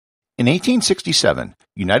In 1867,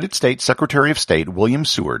 United States Secretary of State William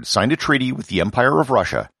Seward signed a treaty with the Empire of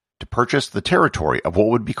Russia to purchase the territory of what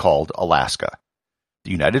would be called Alaska. The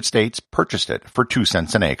United States purchased it for 2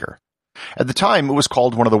 cents an acre. At the time, it was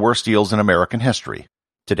called one of the worst deals in American history.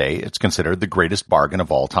 Today, it's considered the greatest bargain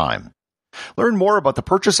of all time. Learn more about the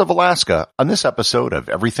purchase of Alaska on this episode of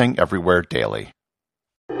Everything Everywhere Daily.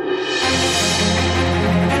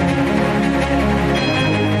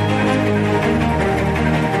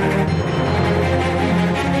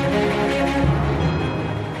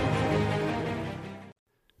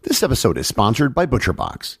 This episode is sponsored by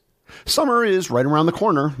ButcherBox. Summer is right around the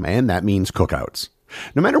corner, and that means cookouts.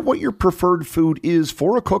 No matter what your preferred food is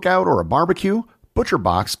for a cookout or a barbecue,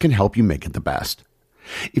 ButcherBox can help you make it the best.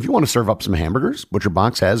 If you want to serve up some hamburgers,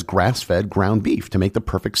 ButcherBox has grass-fed ground beef to make the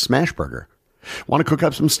perfect smash burger. Want to cook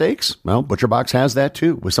up some steaks? Well, ButcherBox has that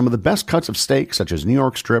too, with some of the best cuts of steak such as New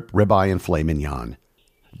York strip, ribeye, and filet mignon.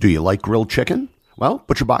 Do you like grilled chicken? Well,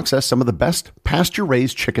 ButcherBox has some of the best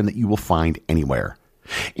pasture-raised chicken that you will find anywhere.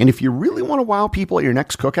 And if you really want to wow people at your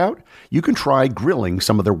next cookout, you can try grilling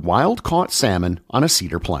some of their wild-caught salmon on a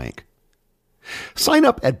cedar plank. Sign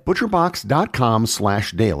up at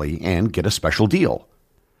butcherbox.com/daily and get a special deal.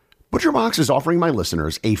 ButcherBox is offering my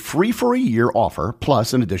listeners a free-for-a-year offer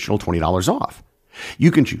plus an additional $20 off. You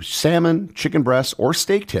can choose salmon, chicken breasts, or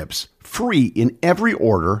steak tips free in every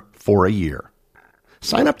order for a year.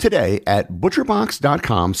 Sign up today at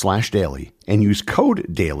butcherbox.com/daily and use code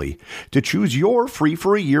DAILY to choose your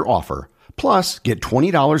free-for-a-year offer, plus get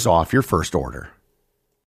 $20 off your first order.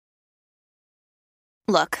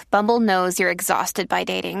 Look, Bumble knows you're exhausted by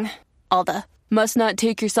dating. All the, must not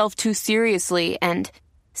take yourself too seriously, and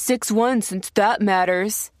 6'1" since that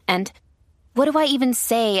matters, and what do I even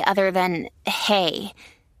say other than, hey?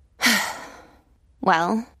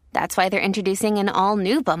 Well, that's why they're introducing an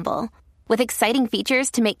all-new Bumble. With exciting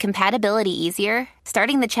features to make compatibility easier,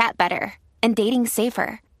 starting the chat better, and dating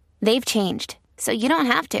safer. They've changed, so you don't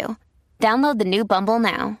have to. Download the new Bumble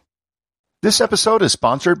now. This episode is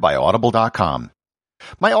sponsored by Audible.com.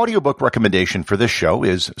 My audiobook recommendation for this show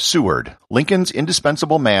is Seward, Lincoln's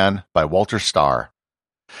Indispensable Man by Walter Starr.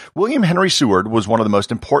 William Henry Seward was one of the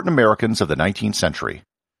most important Americans of the 19th century.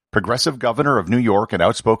 Progressive governor of New York and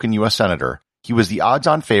outspoken U.S. senator, he was the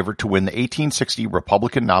odds-on favorite to win the 1860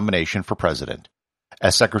 Republican nomination for president.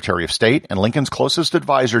 As Secretary of State and Lincoln's closest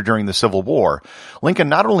advisor during the Civil War, Lincoln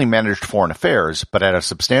not only managed foreign affairs, but had a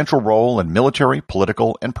substantial role in military,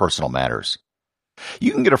 political, and personal matters.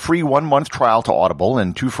 You can get a free 1-month trial to Audible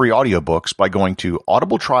and 2 free audiobooks by going to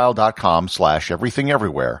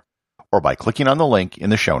audibletrial.com/everythingeverywhere or by clicking on the link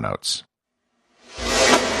in the show notes.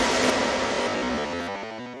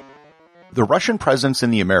 The Russian presence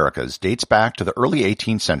in the Americas dates back to the early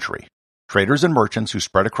 18th century. Traders and merchants who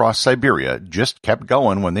spread across Siberia just kept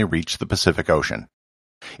going when they reached the Pacific Ocean.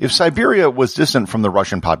 If Siberia was distant from the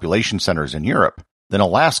Russian population centers in Europe, then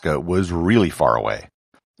Alaska was really far away.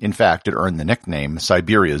 In fact, it earned the nickname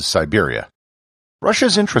Siberia's Siberia.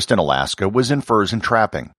 Russia's interest in Alaska was in furs and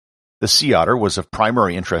trapping. The sea otter was of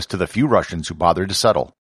primary interest to the few Russians who bothered to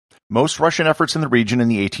settle. Most Russian efforts in the region in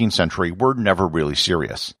the 18th century were never really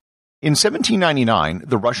serious. In 1799,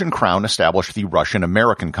 the Russian crown established the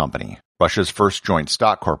Russian-American Company, Russia's first joint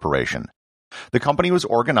stock corporation. The company was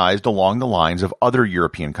organized along the lines of other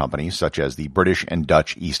European companies, such as the British and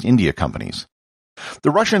Dutch East India Companies. The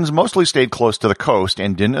Russians mostly stayed close to the coast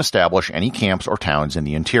and didn't establish any camps or towns in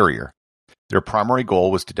the interior. Their primary goal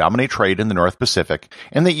was to dominate trade in the North Pacific,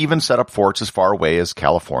 and they even set up forts as far away as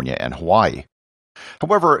California and Hawaii.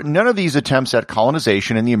 However, none of these attempts at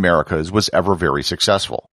colonization in the Americas was ever very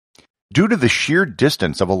successful. Due to the sheer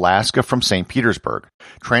distance of Alaska from St. Petersburg,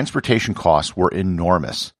 transportation costs were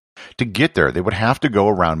enormous. To get there, they would have to go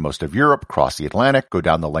around most of Europe, cross the Atlantic, go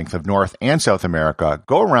down the length of North and South America,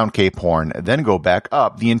 go around Cape Horn, then go back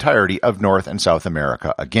up the entirety of North and South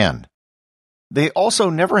America again. They also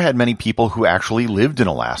never had many people who actually lived in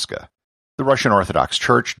Alaska. The Russian Orthodox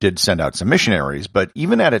Church did send out some missionaries, but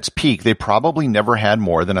even at its peak, they probably never had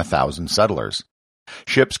more than 1,000 settlers.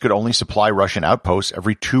 Ships could only supply Russian outposts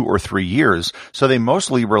every 2 or 3 years, so they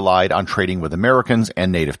mostly relied on trading with Americans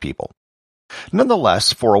and native people.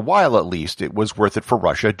 Nonetheless, for a while at least, it was worth it for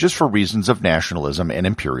Russia just for reasons of nationalism and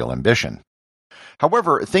imperial ambition.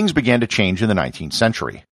 However, things began to change in the 19th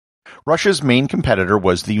century. Russia's main competitor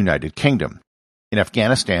was the United Kingdom. In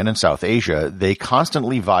Afghanistan and South Asia, they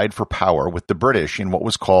constantly vied for power with the British in what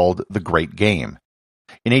was called the Great Game.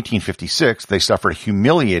 In 1856, they suffered a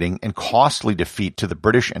humiliating and costly defeat to the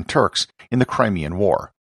British and Turks in the Crimean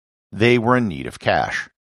War. They were in need of cash.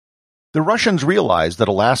 The Russians realized that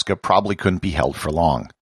Alaska probably couldn't be held for long.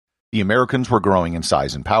 The Americans were growing in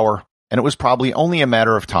size and power, and it was probably only a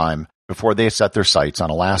matter of time before they set their sights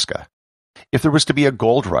on Alaska. If there was to be a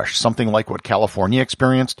gold rush, something like what California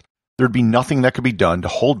experienced, there'd be nothing that could be done to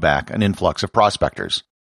hold back an influx of prospectors.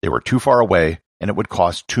 They were too far away, and it would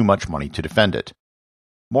cost too much money to defend it.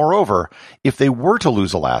 Moreover, if they were to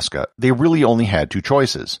lose Alaska, they really only had two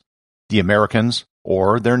choices: the Americans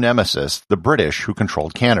or their nemesis, the British, who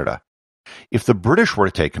controlled Canada. If the British were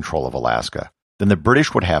to take control of Alaska, then the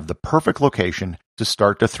British would have the perfect location to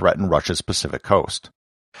start to threaten Russia's Pacific coast.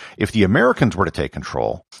 If the Americans were to take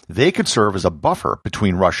control, they could serve as a buffer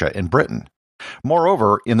between Russia and Britain.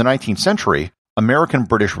 Moreover, in the 19th century,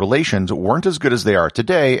 American-British relations weren't as good as they are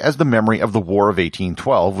today, as the memory of the War of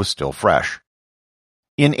 1812 was still fresh.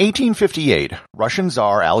 In 1858, Russian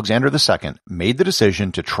Tsar Alexander II made the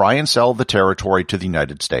decision to try and sell the territory to the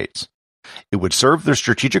United States. It would serve their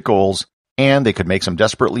strategic goals, and they could make some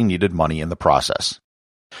desperately needed money in the process.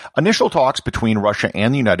 Initial talks between Russia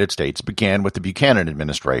and the United States began with the Buchanan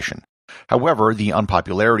administration. However, the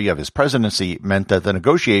unpopularity of his presidency meant that the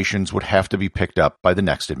negotiations would have to be picked up by the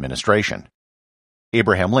next administration.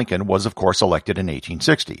 Abraham Lincoln was, of course, elected in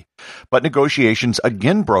 1860, but negotiations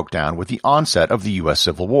again broke down with the onset of the U.S.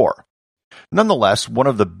 Civil War. Nonetheless, one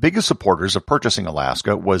of the biggest supporters of purchasing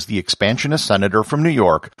Alaska was the expansionist senator from New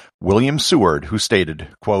York, William Seward, who stated,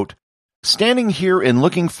 quote, "Standing here and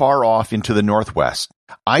looking far off into the northwest,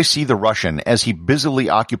 I see the Russian as he busily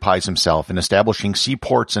occupies himself in establishing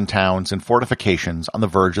seaports and towns and fortifications on the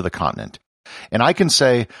verge of the continent. And I can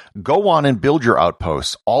say, go on and build your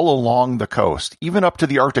outposts all along the coast, even up to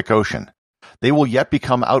the Arctic Ocean. They will yet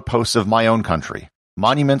become outposts of my own country,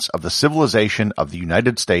 monuments of the civilization of the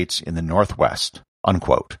United States in the Northwest."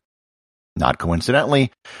 Unquote. Not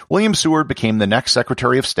coincidentally, William Seward became the next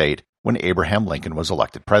Secretary of State when Abraham Lincoln was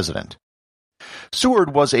elected president.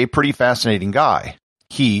 Seward was a pretty fascinating guy.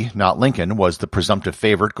 He, not Lincoln, was the presumptive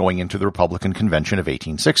favorite going into the Republican Convention of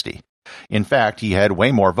 1860. In fact, he had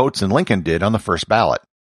way more votes than Lincoln did on the first ballot.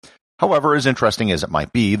 However, as interesting as it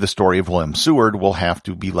might be, the story of William Seward will have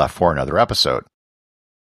to be left for another episode.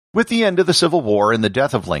 With the end of the Civil War and the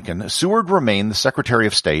death of Lincoln, Seward remained the Secretary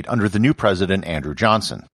of State under the new president, Andrew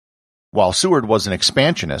Johnson. While Seward was an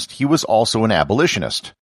expansionist, he was also an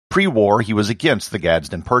abolitionist. Pre-war, he was against the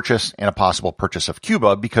Gadsden Purchase and a possible purchase of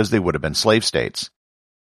Cuba because they would have been slave states.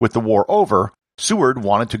 With the war over, Seward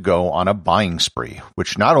wanted to go on a buying spree,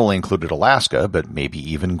 which not only included Alaska, but maybe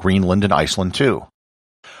even Greenland and Iceland too.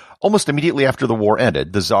 Almost immediately after the war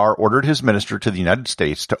ended, the Tsar ordered his minister to the United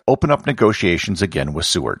States to open up negotiations again with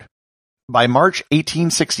Seward. By March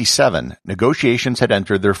 1867, negotiations had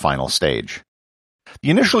entered their final stage. The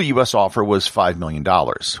initial U.S. offer was $5 million,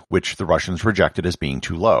 which the Russians rejected as being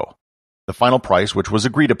too low. The final price, which was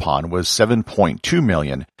agreed upon, was $7.2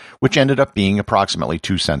 million, which ended up being approximately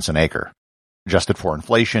 2 cents an acre. Adjusted for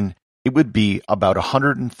inflation, it would be about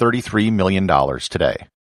 $133 million today.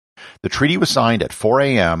 The treaty was signed at 4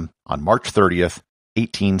 a.m. on March 30th,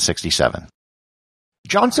 1867.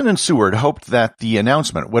 Johnson and Seward hoped that the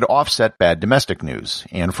announcement would offset bad domestic news,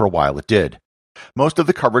 and for a while it did. Most of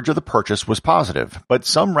the coverage of the purchase was positive, but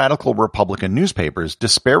some radical Republican newspapers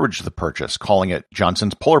disparaged the purchase, calling it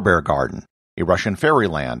Johnson's Polar Bear Garden, a Russian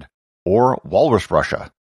fairyland, or Walrus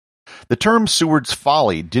Russia. The term Seward's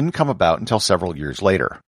folly didn't come about until several years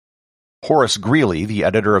later. Horace Greeley, the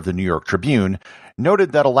editor of the New York Tribune,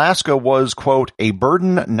 noted that Alaska was, quote, "a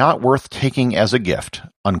burden not worth taking as a gift,"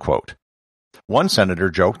 unquote. One senator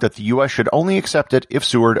joked that the U.S. should only accept it if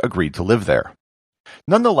Seward agreed to live there.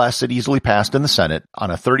 Nonetheless, it easily passed in the Senate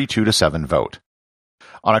on a 32-7 vote.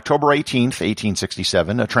 On October 18,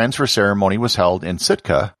 1867, a transfer ceremony was held in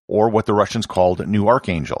Sitka, or what the Russians called New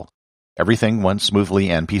Archangel. Everything went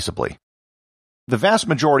smoothly and peaceably. The vast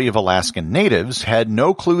majority of Alaskan natives had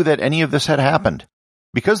no clue that any of this had happened.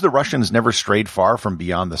 Because the Russians never strayed far from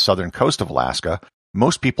beyond the southern coast of Alaska,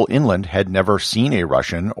 most people inland had never seen a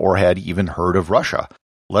Russian or had even heard of Russia,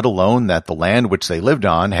 let alone that the land which they lived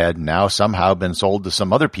on had now somehow been sold to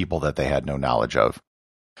some other people that they had no knowledge of.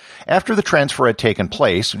 After the transfer had taken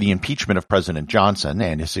place, the impeachment of President Johnson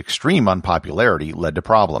and his extreme unpopularity led to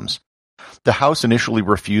problems. The House initially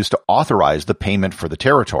refused to authorize the payment for the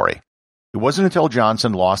territory. It wasn't until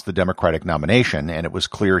Johnson lost the Democratic nomination and it was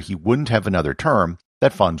clear he wouldn't have another term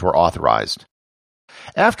that funds were authorized.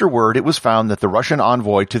 Afterward, it was found that the Russian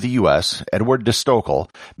envoy to the U.S., Edward de Stokel,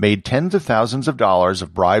 made tens of thousands of dollars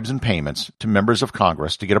of bribes and payments to members of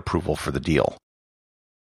Congress to get approval for the deal.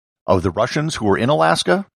 Of the Russians who were in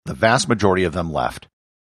Alaska, the vast majority of them left.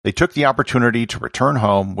 They took the opportunity to return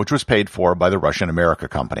home, which was paid for by the Russian America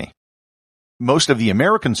Company. Most of the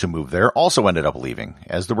Americans who moved there also ended up leaving,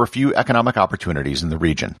 as there were few economic opportunities in the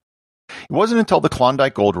region. It wasn't until the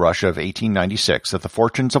Klondike Gold Rush of 1896 that the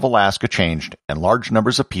fortunes of Alaska changed and large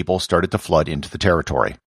numbers of people started to flood into the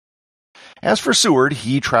territory. As for Seward,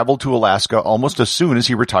 he traveled to Alaska almost as soon as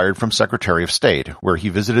he retired from Secretary of State, where he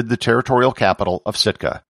visited the territorial capital of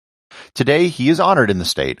Sitka. Today, he is honored in the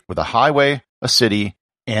state with a highway, a city,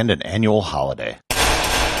 and an annual holiday.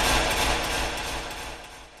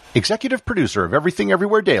 Executive producer of Everything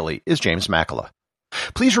Everywhere Daily is James Makala.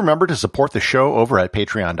 Please remember to support the show over at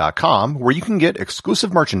patreon.com, where you can get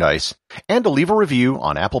exclusive merchandise and to leave a review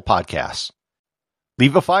on Apple Podcasts.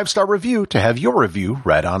 Leave a 5-star review to have your review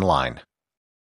read online.